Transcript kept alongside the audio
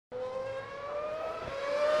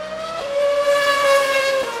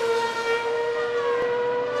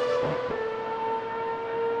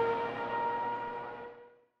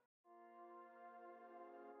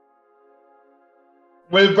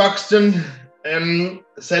Will Buxton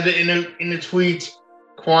said it in a tweet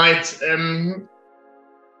quite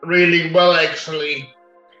really well, actually.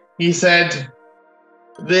 He said,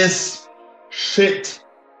 "This shit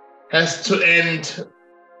has to end.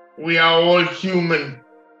 We are all human."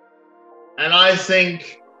 And I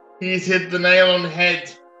think he's hit the nail on the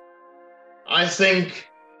head. I think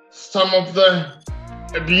some of the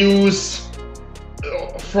abuse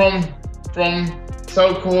from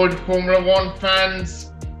so-called Formula One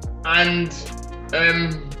fans and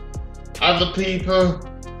other people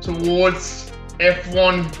towards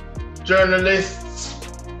F1 journalists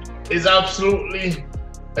is absolutely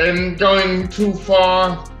going too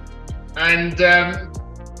far, and there's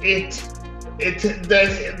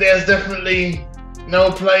definitely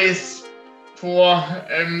no place for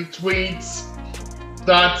tweets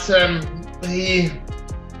that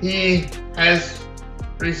he has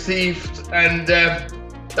received, and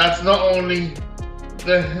that's not only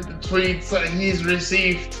the tweets that he's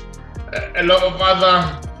received. A lot of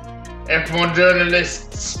other F1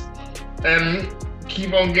 journalists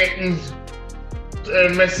keep on getting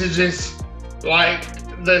messages like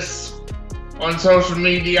this on social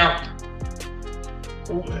media.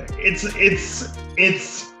 It's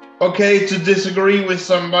okay to disagree with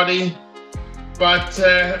somebody, but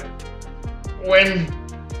when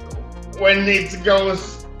it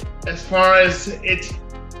goes as far as it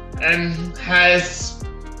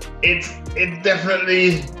it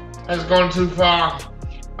definitely has gone too far.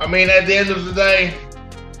 I mean, at the end of the day,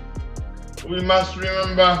 we must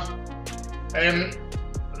remember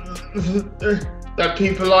that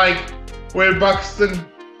people like Will Buxton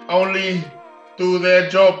only do their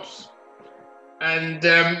jobs, and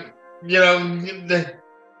you know,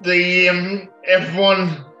 the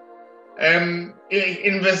F1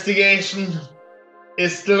 investigation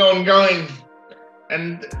is still ongoing,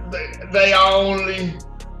 and they are only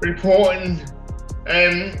reporting,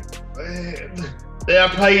 they are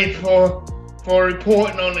paid for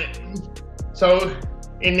reporting on it. So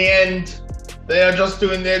in the end, they are just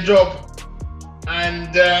doing their job,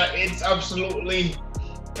 and it's absolutely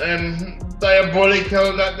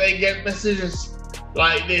diabolical that they get messages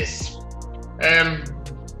like this.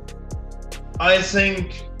 I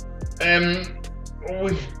think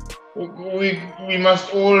we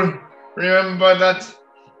must all remember that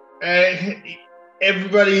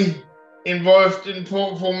everybody involved in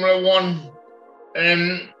Formula One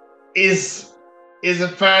is a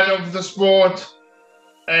fan of the sport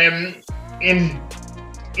in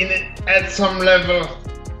at some level,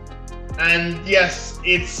 and yes,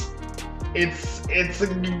 it's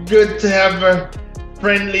good to have a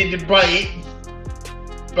friendly debate,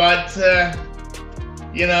 but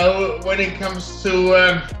you know, when it comes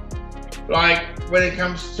to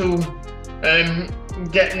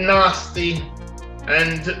getting nasty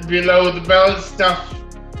and below the belt stuff,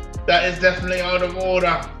 that is definitely out of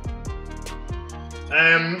order.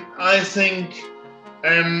 I think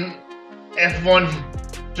F1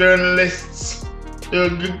 journalists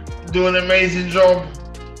do an amazing job,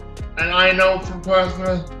 and I know from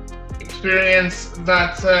personal experience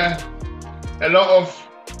that a lot of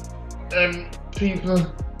people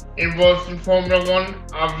involved in Formula One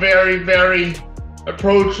are very, very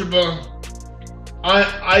approachable.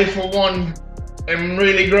 I for one am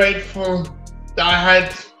really grateful that I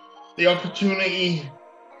had the opportunity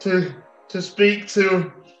to speak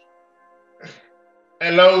to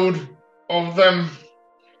a load of them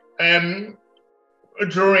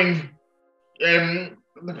during the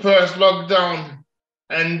first lockdown,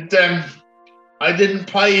 and I didn't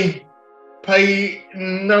pay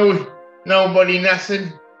nobody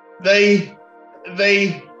nothing. They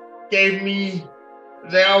gave me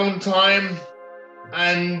their own time,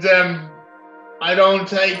 and I don't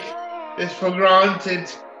take this for granted.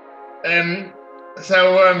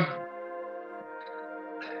 So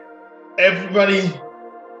everybody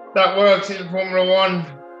that works in Formula One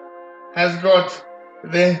has got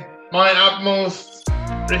my utmost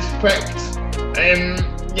respect,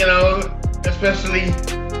 you know, especially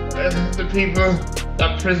the people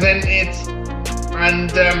that present it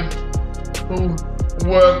and who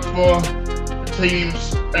work for the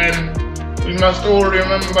teams. We must all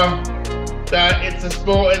remember that it's a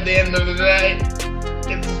sport at the end of the day.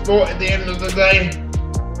 It's a sport at the end of the day,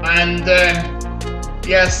 and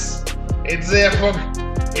yes, it's therefore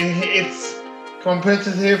it's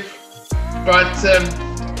competitive, but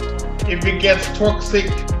if it gets toxic,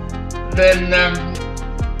 then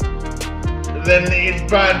it's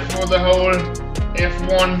bad for the whole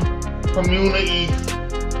F1 community.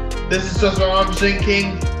 This is just what I'm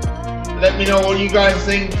thinking. Let me know what you guys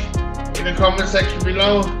think in the comment section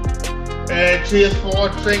below. cheers for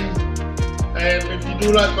watching. If you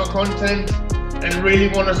do like my content and really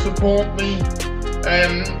want to support me,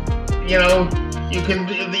 you know, you can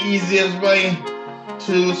do the easiest way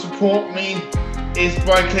to support me is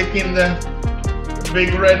by clicking the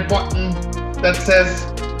big red button that says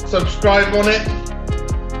subscribe on it.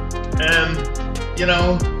 You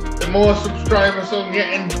know, the more subscribers I'm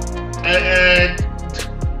getting,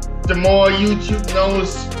 the more YouTube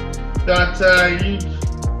knows that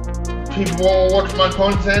people will watch my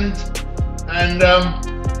content. And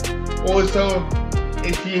also,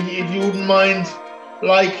 if you wouldn't mind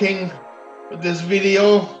liking this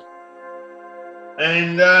video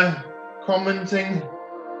and commenting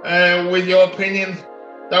with your opinion,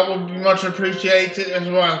 that would be much appreciated as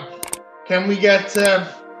well. Can we get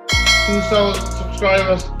 2,000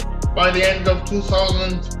 subscribers by the end of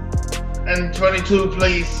 2022,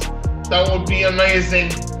 please? That would be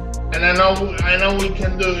amazing, and I know we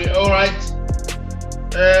can do it. All right.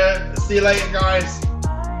 See you later, guys.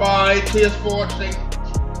 Bye. Cheers for watching.